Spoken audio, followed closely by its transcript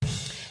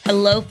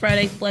Hello,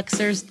 Friday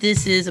Flexers.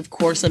 This is, of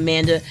course,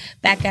 Amanda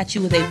back at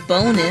you with a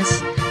bonus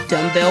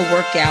dumbbell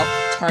workout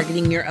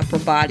targeting your upper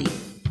body.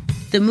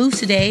 The moves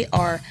today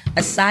are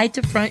a side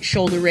to front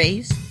shoulder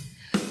raise,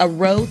 a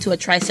row to a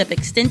tricep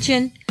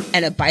extension,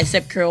 and a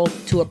bicep curl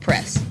to a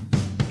press.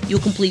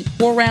 You'll complete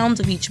 4 rounds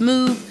of each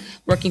move,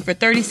 working for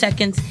 30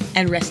 seconds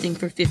and resting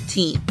for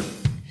 15.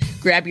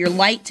 Grab your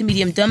light to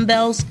medium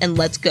dumbbells and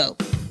let's go.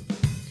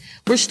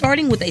 We're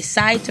starting with a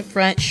side to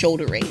front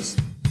shoulder raise.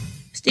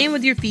 Stand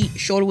with your feet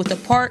shoulder width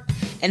apart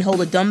and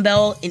hold a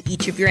dumbbell in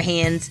each of your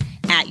hands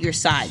at your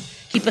side.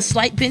 Keep a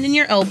slight bend in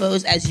your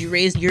elbows as you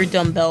raise your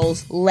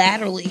dumbbells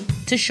laterally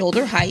to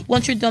shoulder height.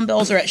 Once your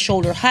dumbbells are at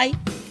shoulder height,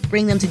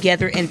 bring them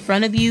together in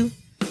front of you,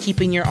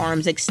 keeping your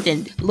arms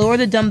extended. Lower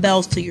the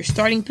dumbbells to your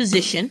starting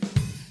position,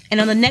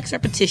 and on the next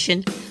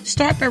repetition,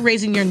 start by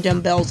raising your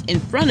dumbbells in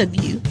front of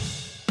you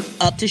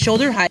up to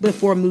shoulder height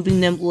before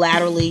moving them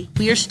laterally.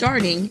 We are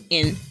starting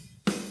in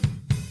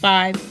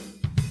 5,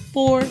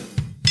 4.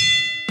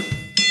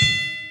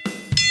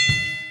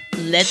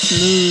 Let's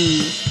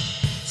move.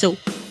 So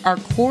our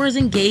core is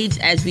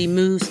engaged as we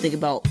move. So think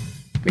about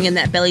bringing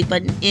that belly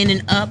button in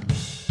and up.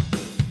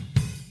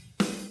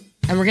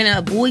 And we're going to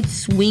avoid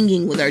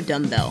swinging with our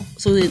dumbbell.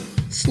 So it's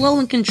slow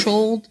and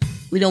controlled.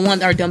 We don't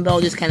want our dumbbell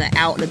just kind of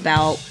out and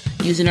about,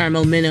 using our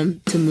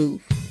momentum to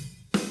move.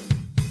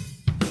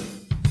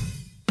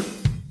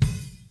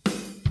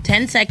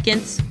 10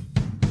 seconds.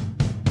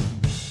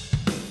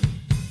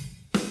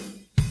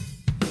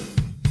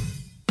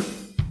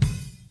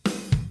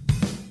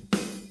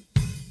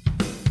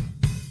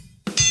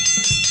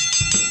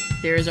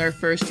 There's our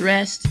first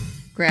rest.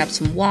 Grab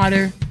some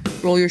water,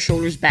 roll your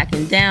shoulders back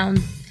and down,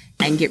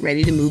 and get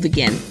ready to move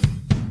again.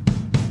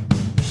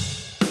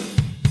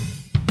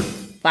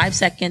 5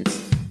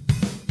 seconds.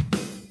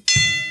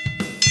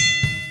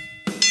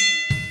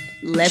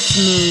 Let's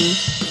move.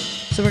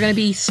 So we're going to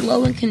be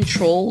slow and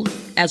controlled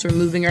as we're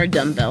moving our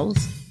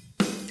dumbbells.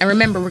 And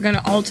remember, we're going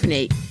to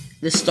alternate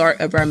the start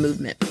of our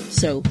movement.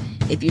 So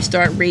if you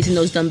start raising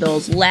those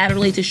dumbbells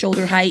laterally to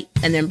shoulder height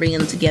and then bring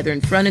them together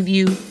in front of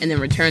you and then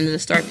return to the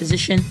start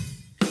position,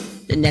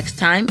 the next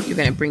time you're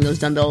going to bring those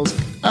dumbbells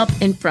up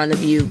in front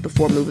of you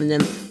before moving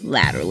them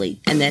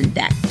laterally and then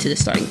back to the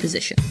starting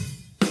position.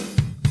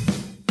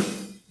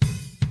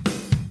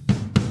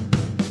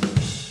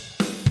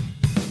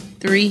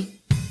 3,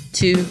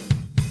 2,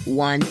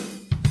 1,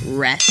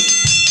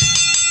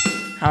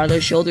 rest. How are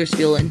those shoulders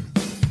feeling?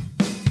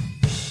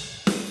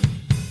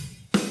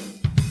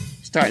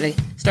 Starting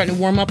to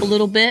warm up a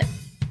little bit.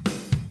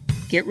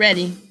 Get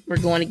ready. We're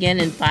going again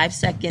in 5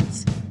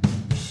 seconds.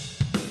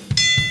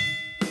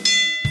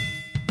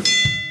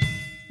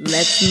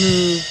 Let's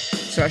move.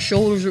 So our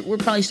shoulders, we're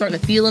probably starting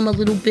to feel them a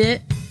little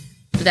bit,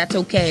 but that's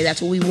okay.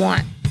 That's what we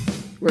want.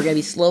 We're going to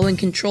be slow and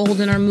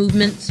controlled in our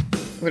movements.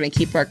 We're going to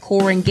keep our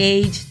core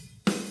engaged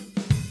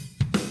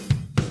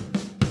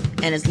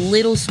and as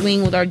little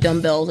swing with our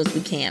dumbbells as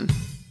we can.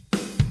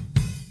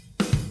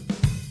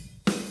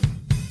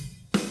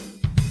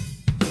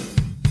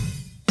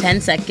 10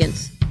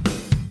 seconds.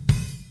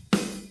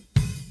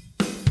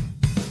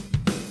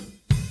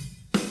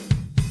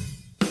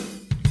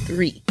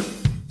 Three,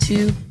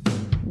 2,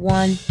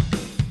 1,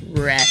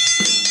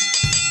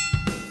 rest.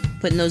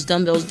 Putting those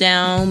dumbbells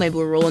down. Maybe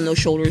we're rolling those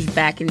shoulders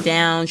back and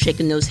down,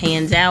 shaking those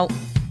hands out.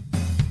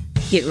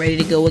 Get ready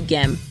to go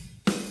again.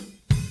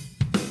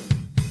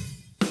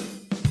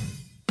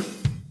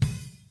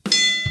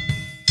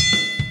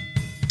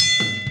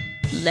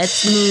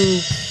 Let's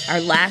move. Our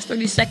last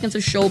 30 seconds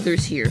of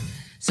shoulders here.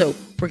 So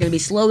we're going to be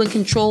slow and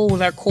controlled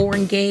with our core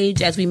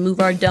engaged as we move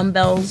our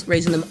dumbbells,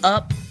 raising them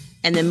up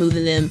and then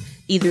moving them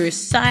either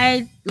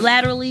side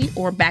laterally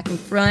or back and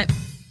front.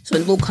 So a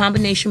little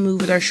combination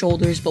move with our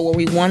shoulders. But what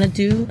we want to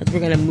do is we're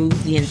going to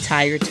move the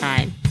entire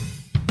time.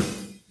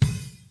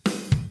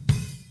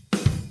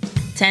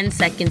 10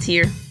 seconds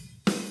here.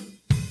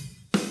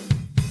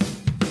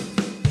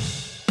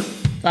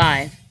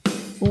 5,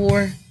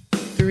 4,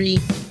 3,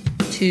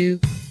 2,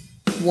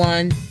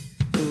 1,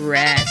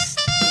 rest.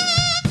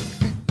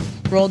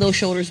 Roll those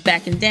shoulders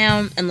back and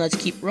down, and let's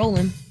keep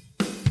rolling.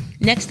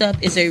 Next up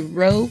is a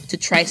row to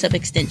tricep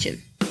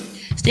extension.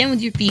 Stand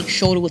with your feet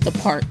shoulder width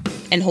apart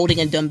and holding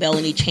a dumbbell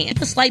in each hand.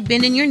 Keep a slight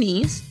bend in your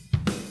knees.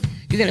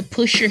 You're going to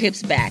push your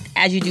hips back.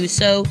 As you do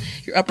so,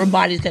 your upper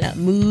body is going to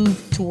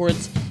move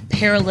towards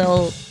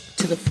parallel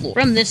to the floor.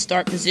 From this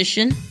start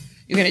position,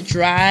 you're going to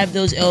drive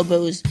those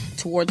elbows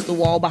towards the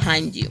wall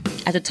behind you.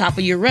 At the top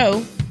of your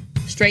row,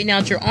 straighten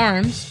out your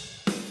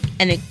arms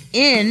and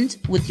end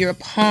with your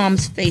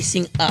palms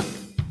facing up.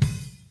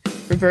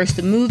 Reverse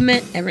the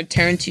movement and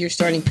return to your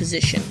starting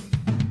position.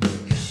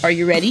 Are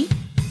you ready?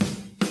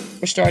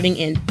 We're starting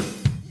in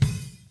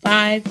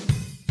 5,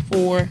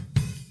 4,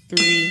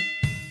 3,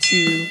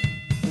 2,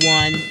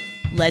 1.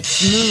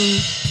 Let's move.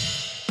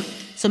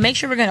 So make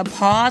sure we're going to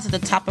pause at the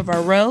top of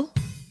our row.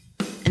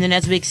 And then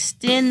as we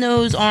extend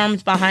those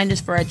arms behind us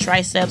for our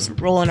triceps,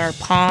 rolling our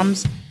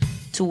palms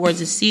towards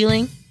the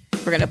ceiling,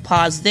 we're going to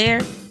pause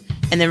there.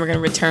 And then we're going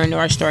to return to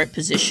our start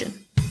position.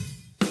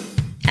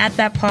 At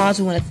that pause,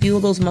 we want to feel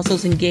those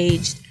muscles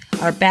engaged,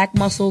 our back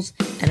muscles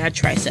and our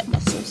tricep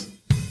muscles.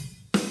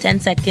 10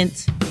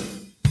 seconds.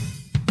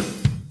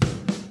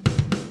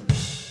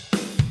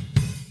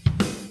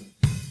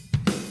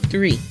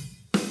 Three,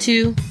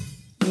 two,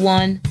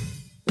 one,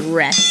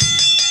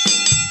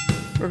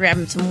 rest. We're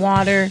grabbing some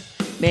water.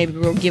 Maybe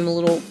we're giving a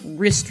little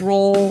wrist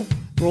roll.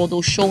 Roll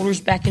those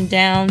shoulders back and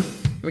down.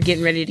 We're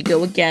getting ready to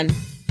go again.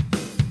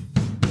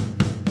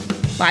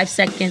 5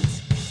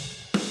 seconds.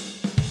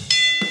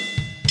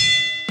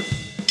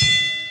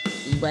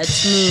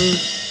 Let's move.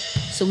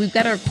 So we've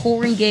got our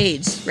core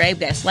engaged, right? We've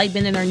got a slight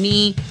bend in our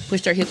knee,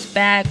 pushed our hips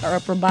back. Our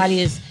upper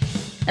body is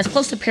as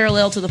close to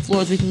parallel to the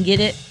floor as we can get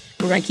it.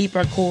 We're going to keep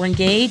our core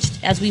engaged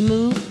as we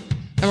move.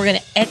 And we're going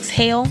to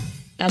exhale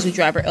as we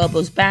drive our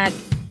elbows back.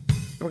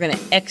 We're going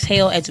to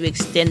exhale as we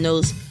extend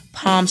those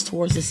palms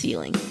towards the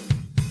ceiling.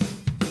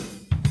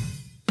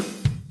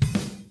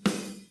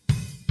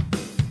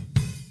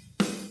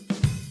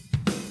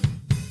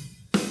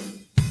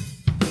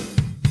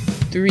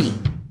 Three,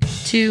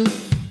 two,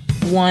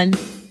 one,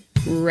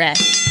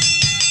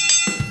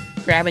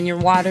 rest. Grabbing your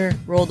water,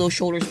 roll those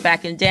shoulders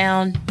back and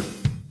down.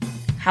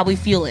 How we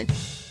feeling?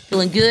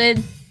 Feeling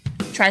good?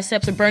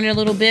 Triceps are burning a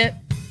little bit.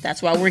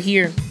 That's why we're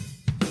here.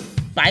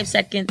 5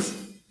 seconds.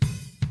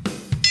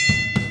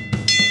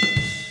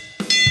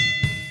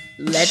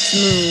 Let's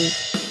move.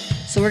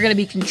 So we're going to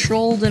be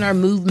controlled in our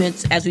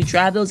movements as we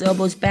drive those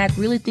elbows back.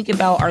 Really think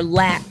about our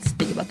lats.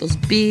 Think about those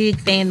big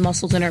fan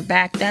muscles in our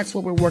back. That's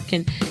what we're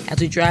working as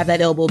we drive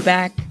that elbow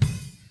back.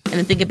 And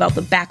then think about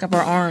the back of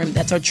our arm.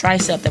 That's our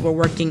tricep that we're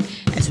working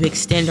as we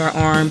extend our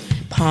arm,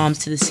 palms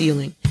to the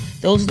ceiling.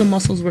 Those are the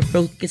muscles we're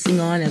focusing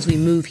on as we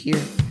move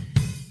here.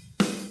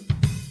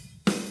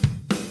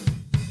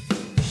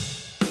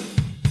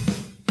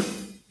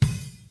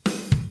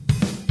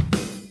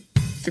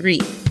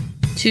 Three,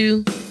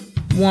 two,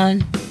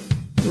 one,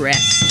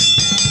 rest.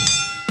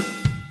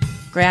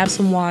 Grab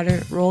some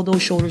water, roll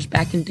those shoulders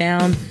back and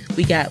down.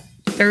 We got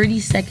 30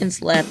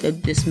 seconds left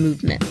of this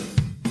movement.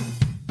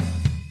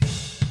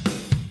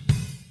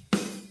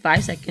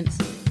 5 seconds.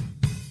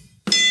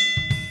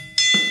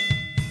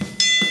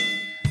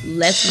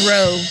 Let's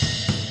row.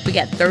 We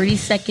got 30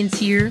 seconds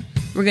here.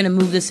 We're going to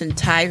move this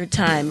entire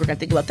time. We're going to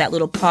think about that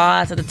little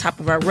pause at the top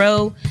of our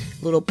row,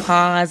 little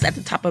pause at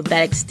the top of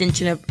that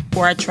extension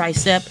for our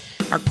tricep.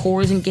 Our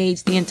core is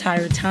engaged the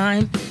entire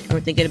time, and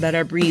we're thinking about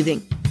our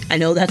breathing. I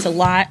know that's a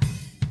lot.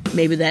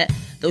 Maybe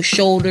those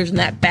shoulders and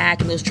that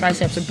back and those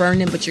triceps are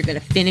burning, but you're going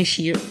to finish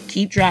here.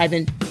 Keep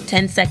driving.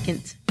 10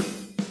 seconds.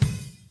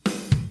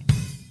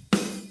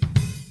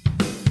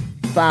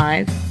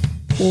 5,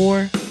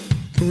 4,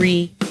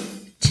 3,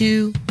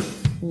 2,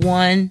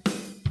 1.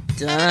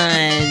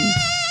 Done.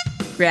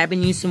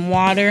 Grabbing you some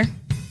water.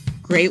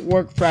 Great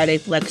work, Friday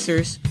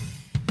Flexors.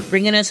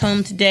 Bringing us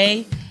home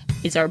today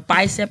is our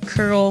bicep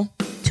curl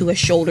to a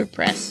shoulder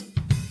press.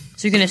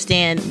 So you're going to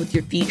stand with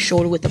your feet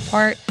shoulder width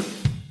apart.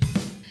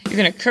 You're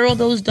going to curl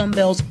those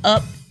dumbbells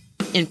up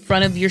in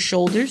front of your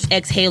shoulders,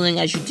 exhaling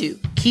as you do.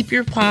 Keep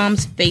your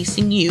palms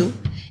facing you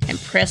and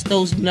press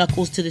those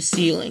knuckles to the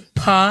ceiling.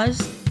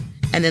 Pause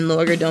and then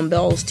lower your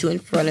dumbbells to in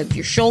front of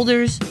your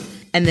shoulders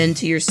and then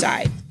to your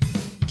side.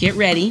 Get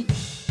ready.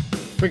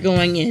 We're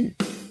going in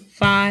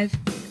 5,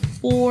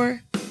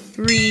 4,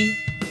 3,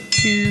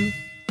 2,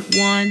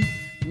 1.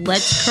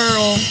 Let's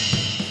curl.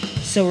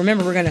 So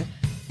remember, we're going to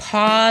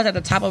pause at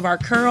the top of our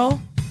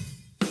curl,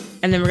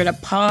 and then we're going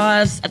to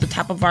pause at the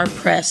top of our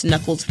press,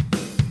 knuckles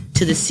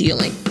to the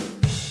ceiling.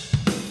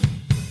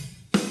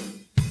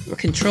 We're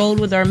controlled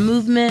with our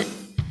movement.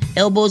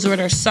 Elbows are at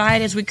our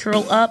side as we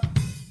curl up,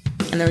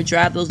 and then we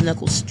drive those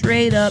knuckles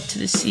straight up to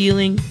the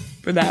ceiling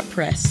for that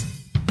press.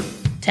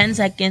 10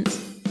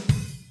 seconds.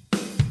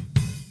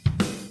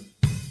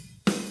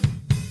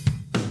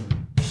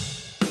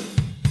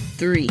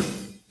 3,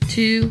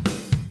 2,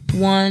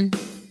 1,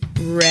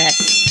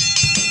 rest.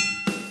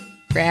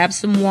 Grab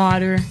some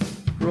water,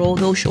 roll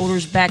those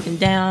shoulders back and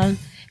down.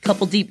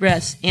 Couple deep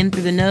breaths in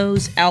through the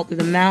nose, out through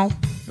the mouth.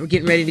 We're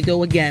getting ready to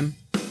go again.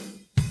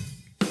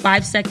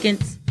 5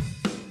 seconds.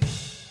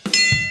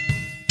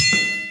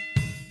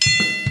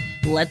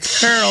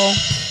 Let's curl.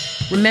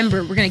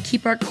 Remember, we're going to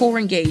keep our core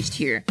engaged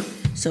here.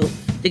 So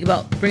think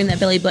about bringing that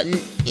belly button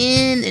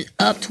in and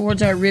up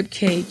towards our rib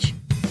cage.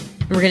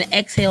 And we're going to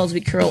exhale as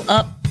we curl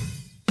up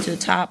to the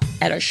top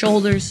at our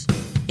shoulders.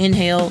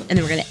 Inhale, and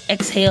then we're going to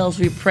exhale as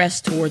we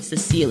press towards the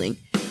ceiling.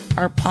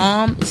 Our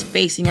palm is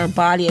facing our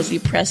body as we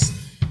press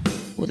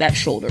with that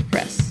shoulder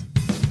press.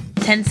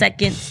 10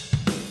 seconds.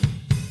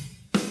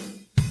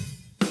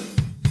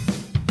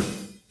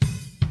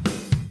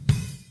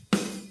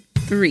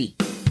 3,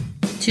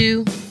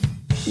 2,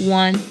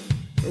 1,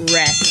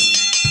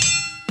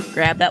 rest.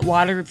 Grab that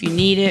water if you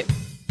need it.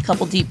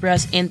 Couple deep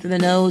breaths in through the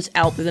nose,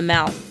 out through the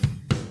mouth.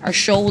 Our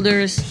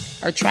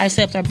shoulders, our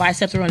triceps, our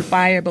biceps are on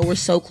fire, but we're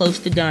so close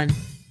to done.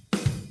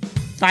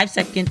 5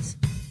 seconds.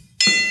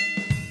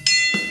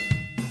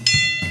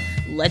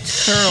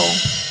 Let's curl.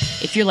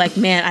 If you're like,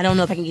 man, I don't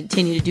know if I can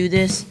continue to do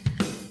this,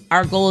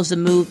 our goal is to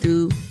move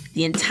through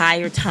the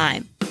entire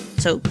time.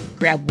 So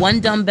grab one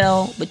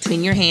dumbbell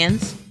between your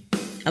hands,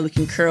 and we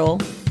can curl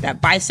that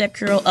bicep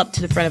curl up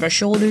to the front of our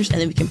shoulders, and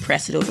then we can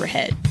press it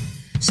overhead.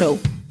 So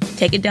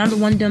take it down to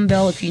one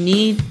dumbbell if you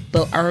need,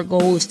 but our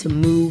goal is to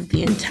move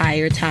the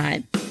entire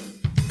time.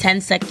 10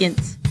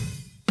 seconds.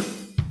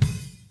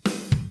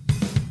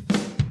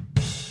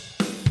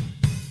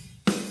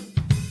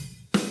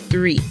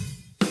 3,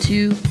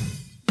 2,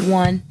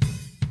 1,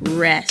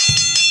 rest.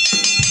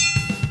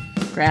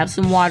 Grab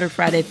some water,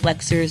 Friday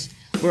Flexers.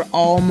 We're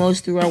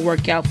almost through our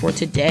workout for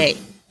today.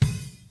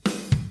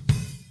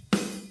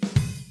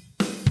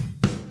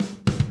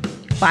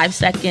 5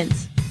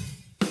 seconds.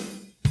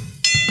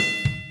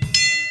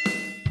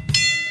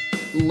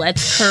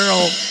 Let's curl.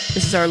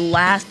 This is our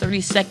last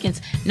 30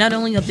 seconds, not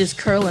only of this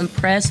curl and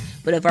press,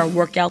 but of our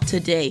workout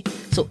today.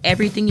 So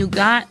everything you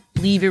got,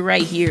 leave it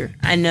right here.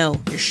 I know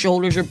your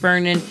shoulders are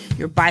burning,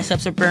 your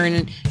biceps are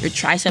burning, your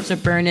triceps are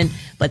burning,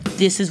 but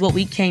this is what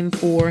we came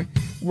for.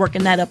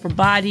 Working that upper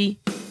body,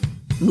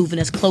 moving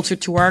us closer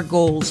to our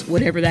goals,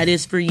 whatever that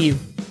is for you.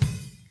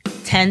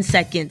 10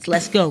 seconds.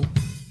 Let's go.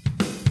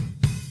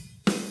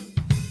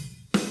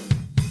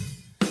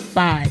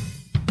 5,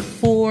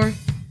 4,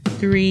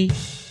 3,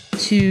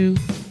 2,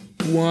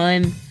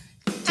 1.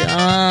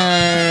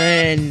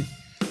 Done.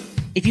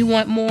 If you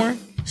want more,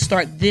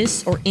 start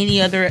this or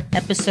any other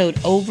episode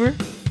over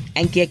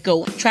and get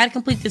going. Try to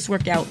complete this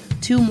workout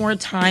 2 more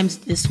times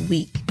this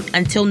week.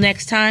 Until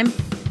next time,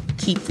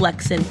 keep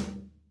flexing.